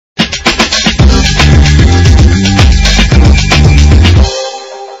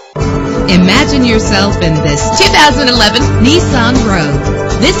Imagine yourself in this 2011 Nissan Rogue.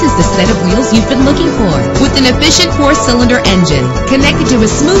 This is the set of wheels you've been looking for, with an efficient 4-cylinder engine connected to a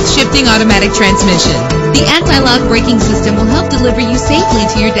smooth shifting automatic transmission. The anti-lock braking system will help deliver you safely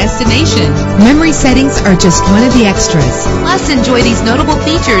to your destination. Memory settings are just one of the extras. Plus, enjoy these notable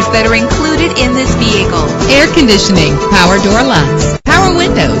features that are included in this vehicle: air conditioning, power door locks, power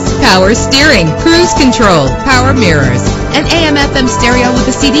windows, power steering, cruise control, power mirrors, an AM/FM stereo with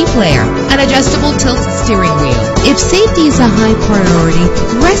a CD player, an adjustable tilt steering wheel. If safety is a high priority,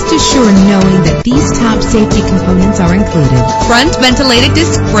 rest assured knowing that these top safety components are included: front ventilated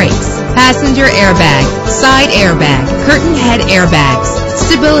disc brakes, passenger airbag, side airbag, curtain head airbags,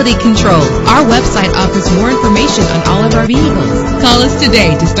 stability control. Our website offers more information on all of our vehicles. Call us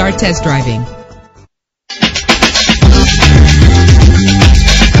today to start test driving.